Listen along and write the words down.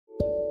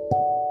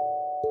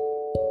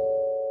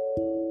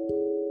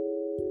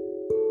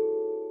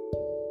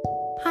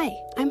Hi,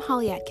 I'm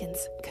Holly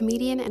Atkins,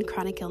 comedian and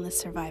chronic illness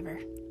survivor.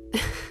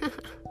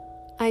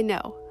 I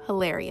know,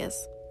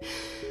 hilarious.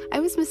 I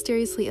was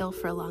mysteriously ill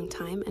for a long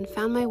time and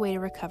found my way to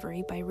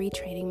recovery by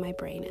retraining my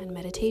brain and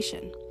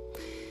meditation.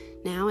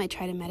 Now I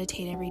try to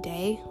meditate every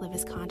day, live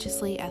as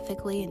consciously,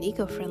 ethically, and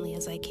eco-friendly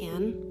as I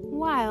can,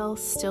 while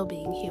still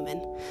being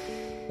human.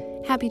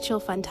 Happy Chill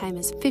Fun Time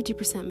is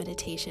 50%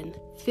 meditation,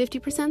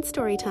 50%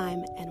 story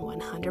time, and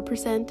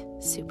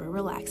 100% super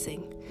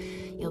relaxing.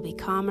 You'll be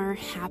calmer,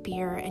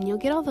 happier, and you'll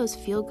get all those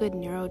feel-good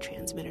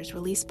neurotransmitters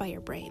released by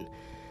your brain,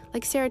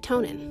 like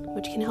serotonin,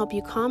 which can help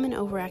you calm an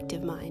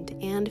overactive mind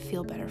and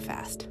feel better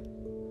fast.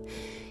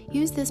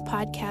 Use this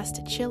podcast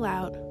to chill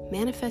out,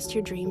 manifest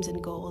your dreams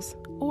and goals,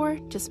 or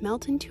just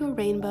melt into a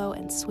rainbow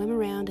and swim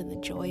around in the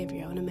joy of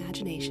your own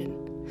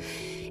imagination.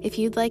 If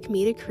you'd like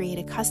me to create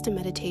a custom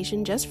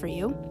meditation just for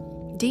you,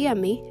 DM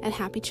me at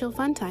Happy Chill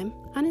Fun Time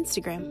on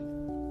Instagram.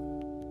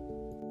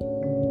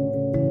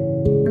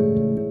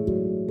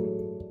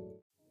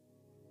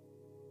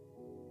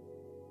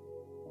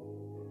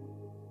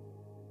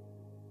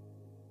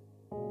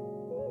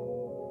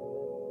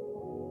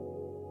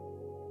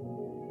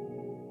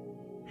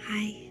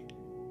 Hi.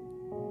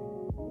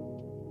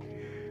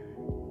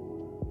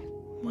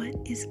 What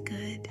is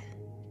good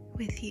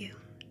with you?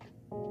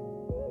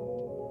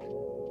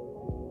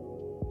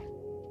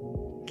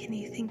 Can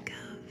you think of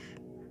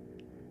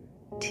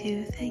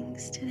 2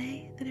 things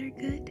today that are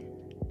good?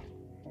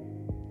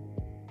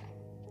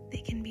 They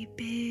can be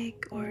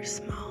big or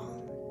small.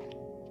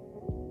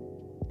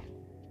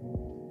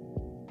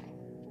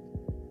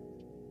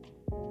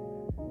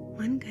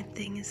 One good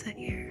thing is that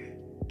you're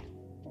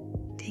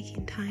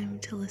taking time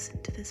to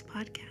listen to this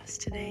podcast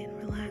today and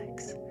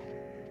relax.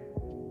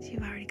 So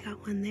you've already got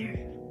one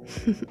there.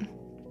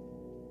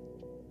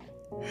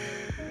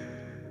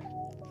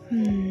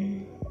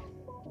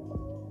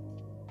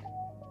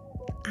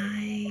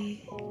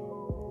 I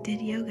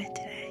did yoga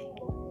today,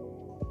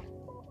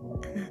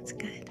 and that's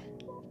good.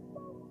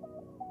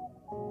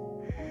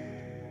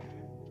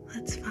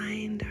 Let's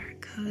find our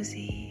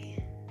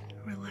cozy,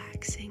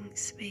 relaxing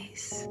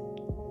space.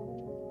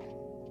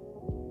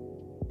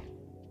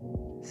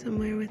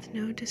 Somewhere with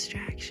no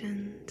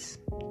distractions.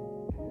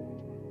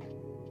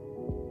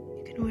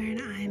 You can wear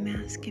an eye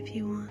mask if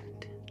you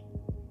want.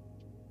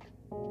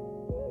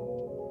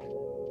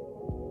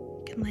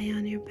 You can lay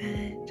on your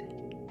bed.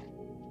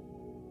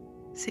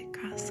 Sit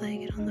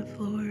cross-legged on the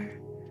floor.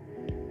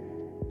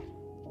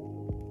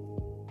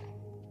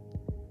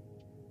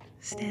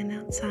 Stand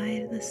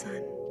outside in the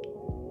sun.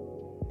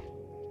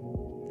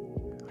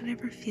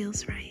 Whatever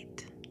feels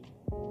right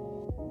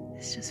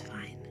is just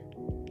fine.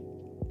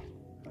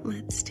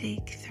 Let's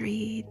take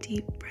 3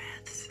 deep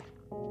breaths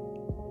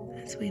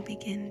as we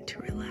begin to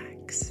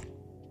relax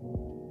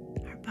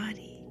our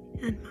body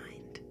and mind.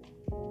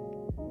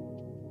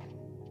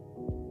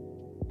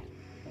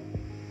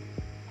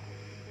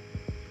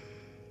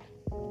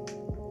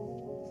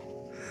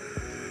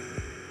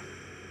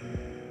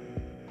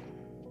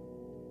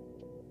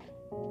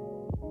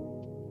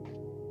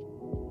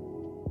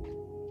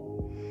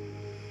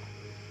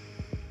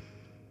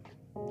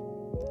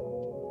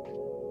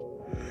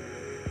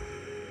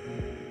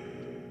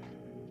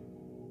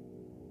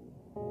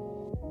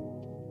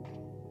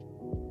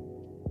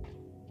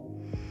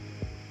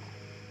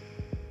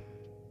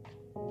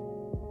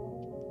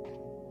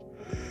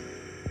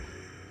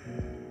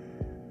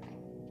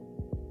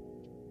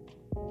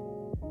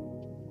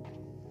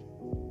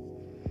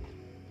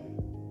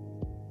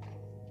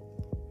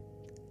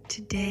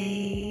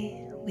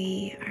 Today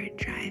we are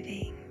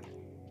driving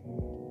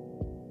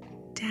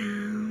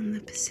down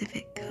the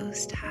Pacific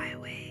Coast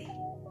Highway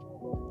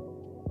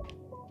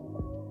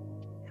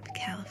of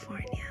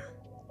California.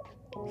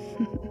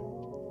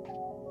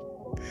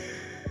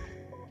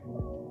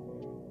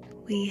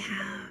 We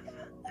have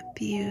a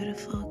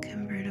beautiful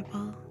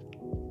convertible,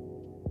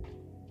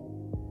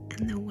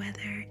 and the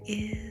weather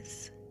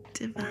is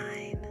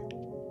divine.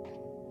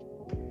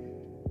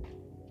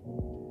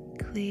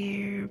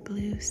 Clear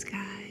blue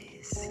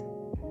skies.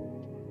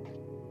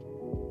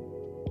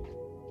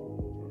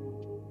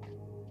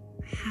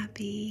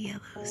 Happy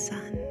yellow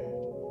sun.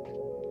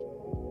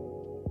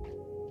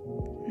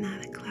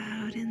 Not a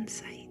cloud in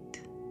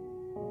sight.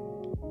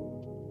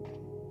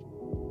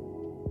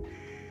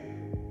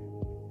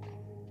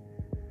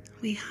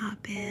 We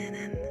hop in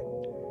and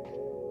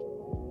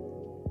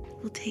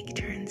we'll take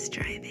turns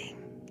driving,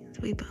 as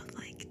we both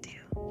like to.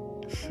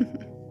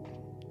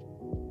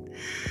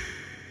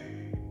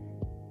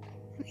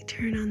 We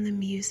turn on the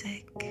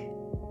music.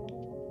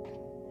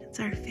 It's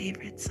our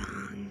favorite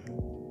song.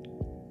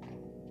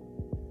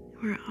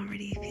 We're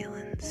already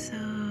feeling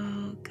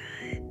so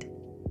good.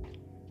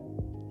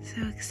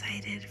 So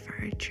excited for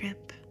our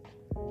trip.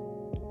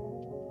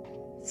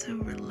 So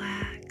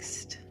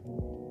relaxed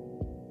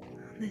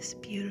on this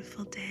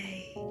beautiful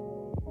day.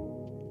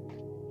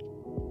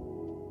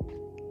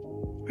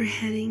 We're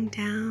heading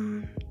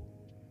down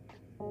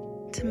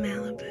to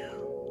Malibu.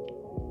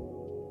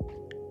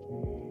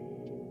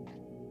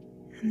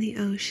 And the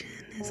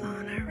ocean is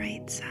on our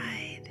right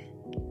side.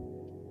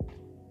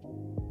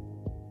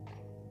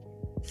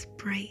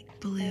 bright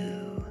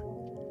blue,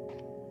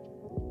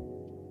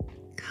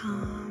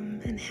 calm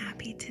and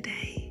happy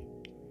today.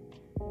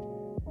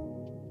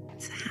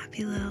 It's a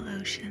happy little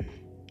ocean.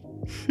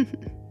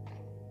 And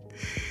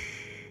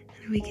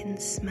we can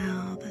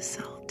smell the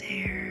salt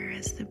air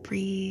as the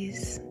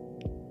breeze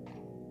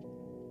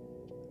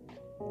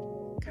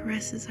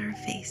caresses our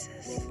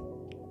faces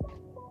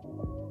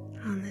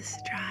on this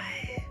drive.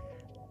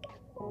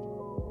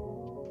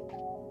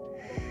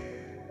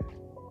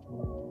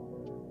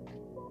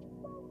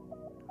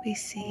 We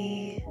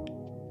see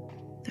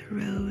the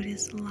road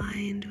is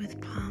lined with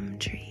palm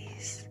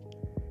trees,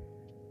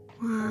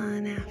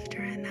 one after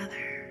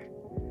another,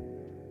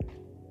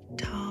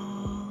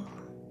 tall,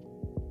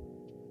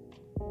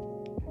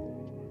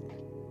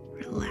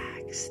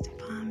 relaxed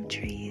palm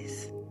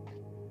trees.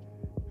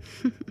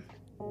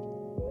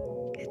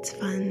 It's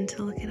fun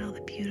to look at all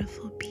the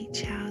beautiful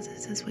beach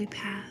houses as we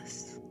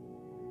pass.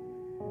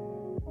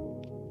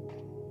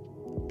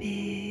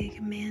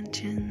 Big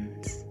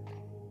mansions,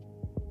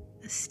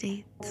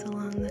 estates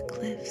along the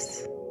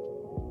cliffs,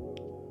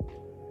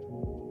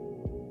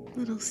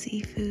 little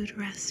seafood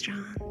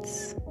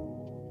restaurants.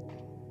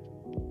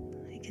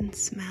 I can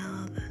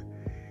smell the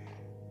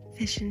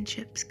fish and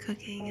chips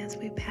cooking as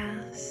we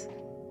pass.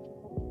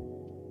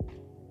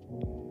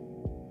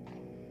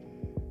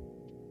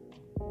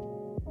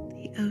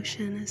 The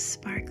ocean is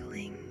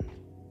sparkling.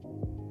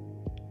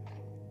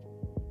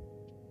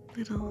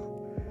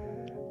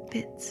 Little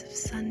bits of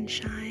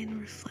sunshine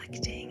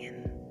reflecting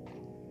and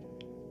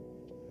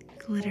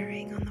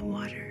glittering on the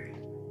water.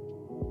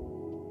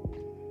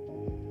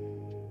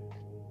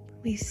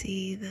 We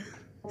see the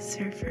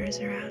surfers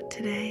are out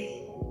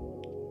today.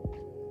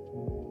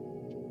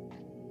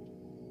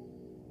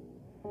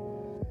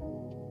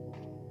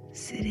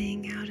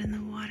 Sitting out in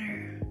the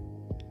water,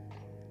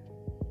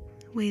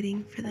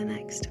 waiting for the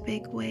next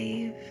big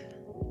wave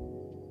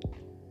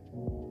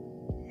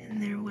in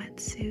their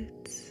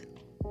wetsuits.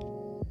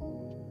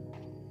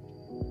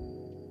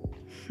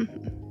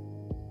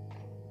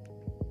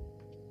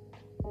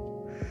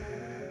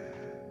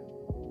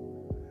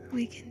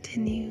 We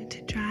continue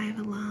to drive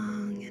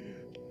along, and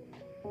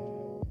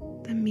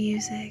the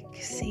music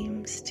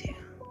seems to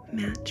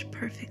match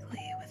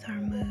perfectly with our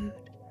mood.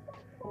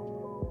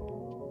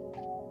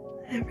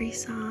 Every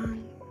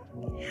song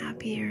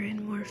happier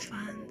and more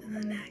fun than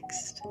the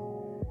next.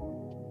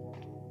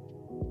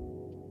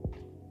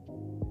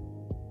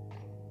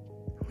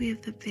 We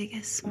have the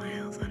biggest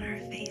smiles on our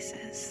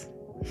faces.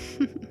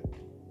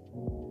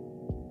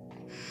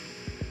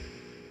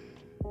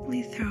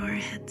 We throw our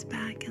heads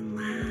back and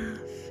laugh.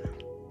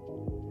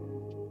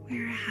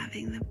 We're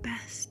having the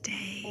best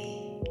day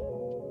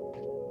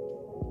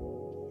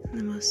in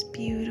the most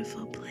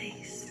beautiful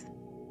place.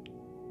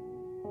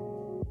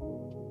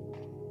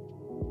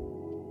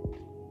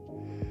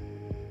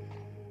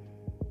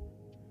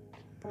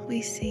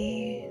 We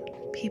see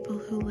people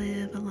who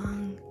live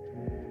along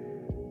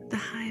the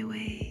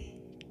highway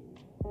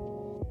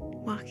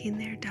walking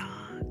their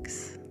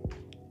dogs,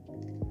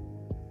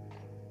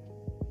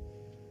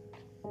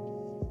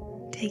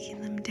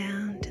 taking them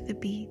down to the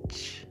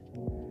beach,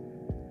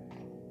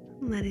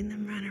 letting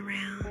them run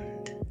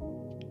around.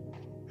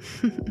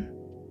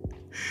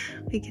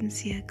 We can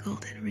see a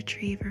golden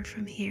retriever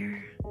from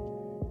here,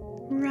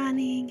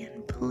 running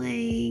and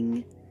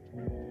playing.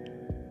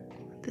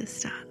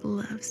 This dog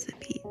loves the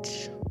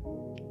beach.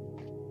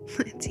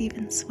 It's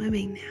even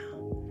swimming now.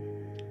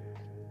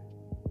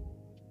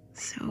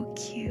 So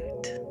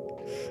cute.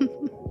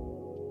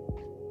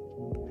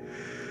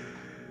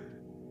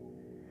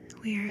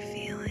 We are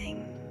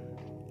feeling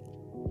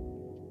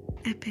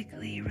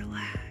epically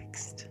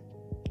relaxed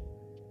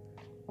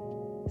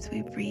as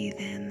we breathe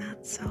in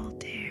that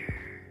salt air.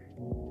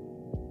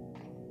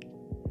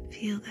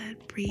 Feel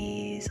that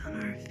breeze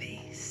on our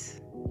face.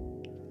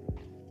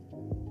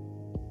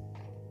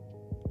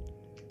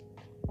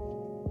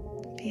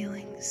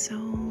 Feeling so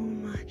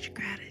much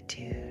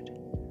gratitude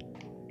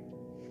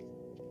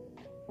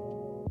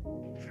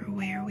for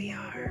where we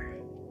are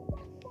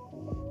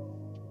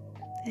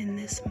in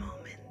this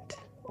moment.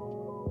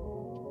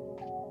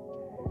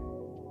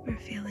 We're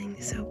feeling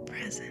so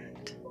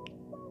present.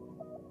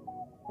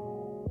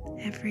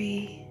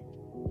 Every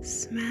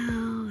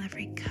smell,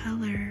 every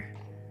color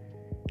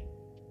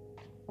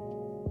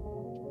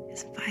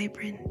is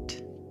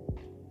vibrant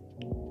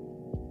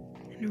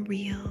and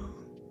real.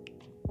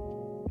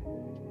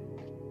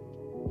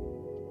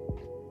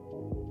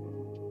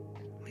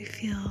 We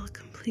feel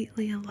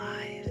completely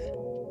alive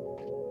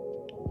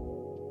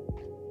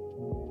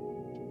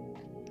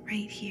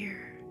right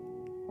here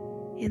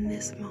in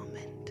this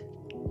moment.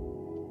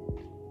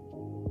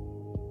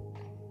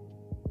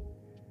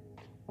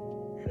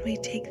 And we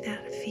take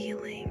that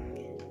feeling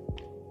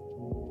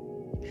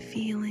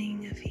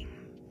of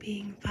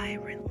being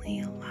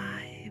vibrantly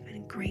alive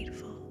and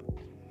grateful,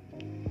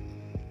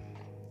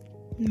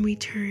 and we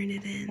turn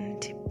it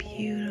into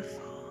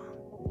beautiful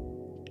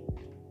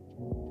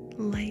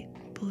light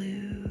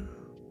blue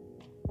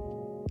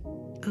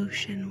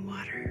ocean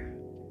water.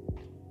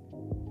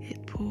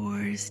 It pours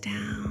pours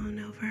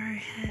down over our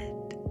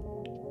head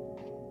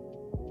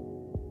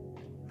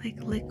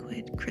like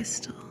liquid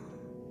crystal,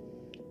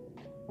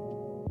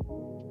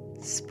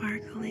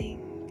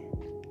 sparkling,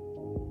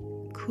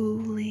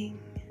 cooling,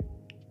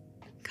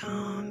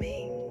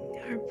 calming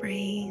our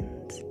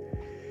brains,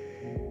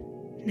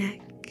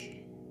 neck,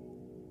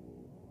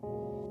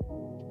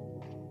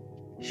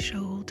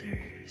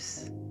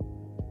 shoulders,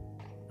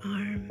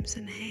 arms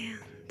and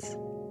hands.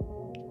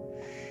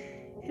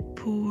 It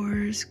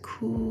pours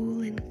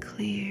cool and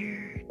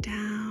clear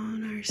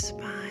down our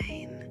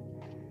spine,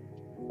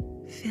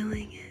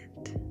 filling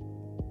it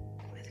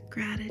with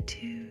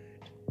gratitude.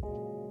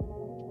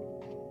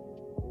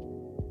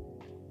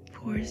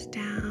 Pours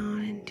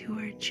down into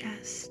our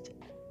chest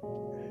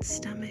and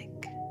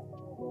stomach.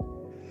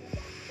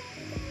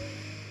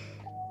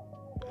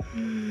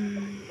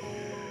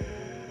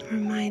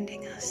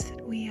 Reminding us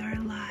that we are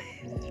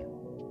alive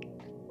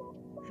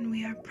and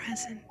we are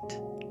present.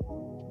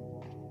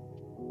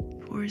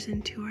 Pours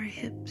into our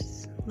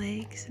hips,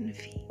 legs, and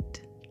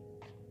feet.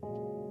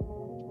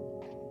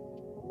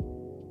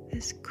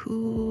 This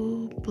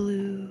cool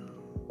blue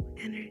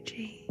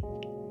energy,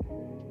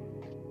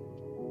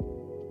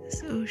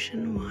 this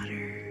ocean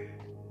water,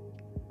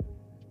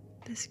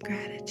 this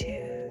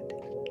gratitude.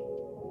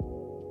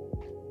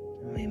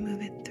 We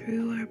move it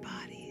through our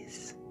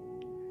bodies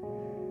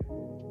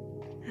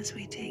as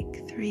we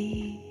take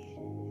 3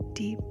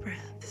 deep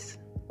breaths.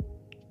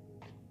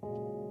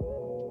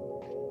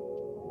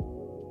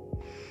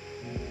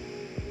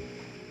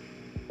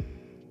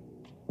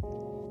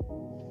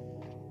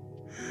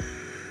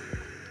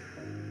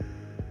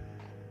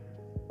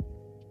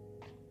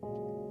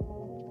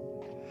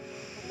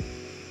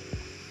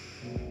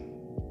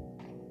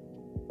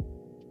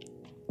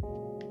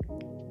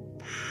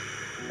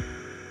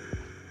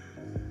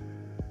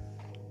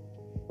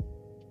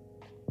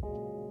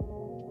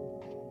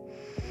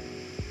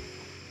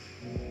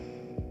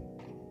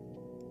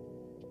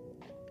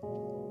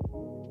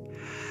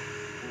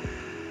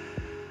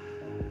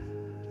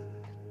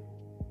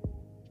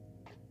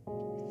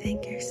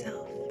 Thank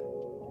yourself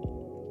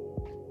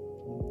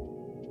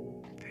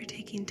for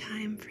taking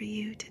time for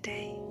you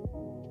today.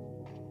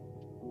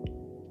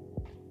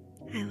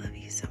 I love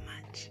you so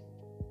much.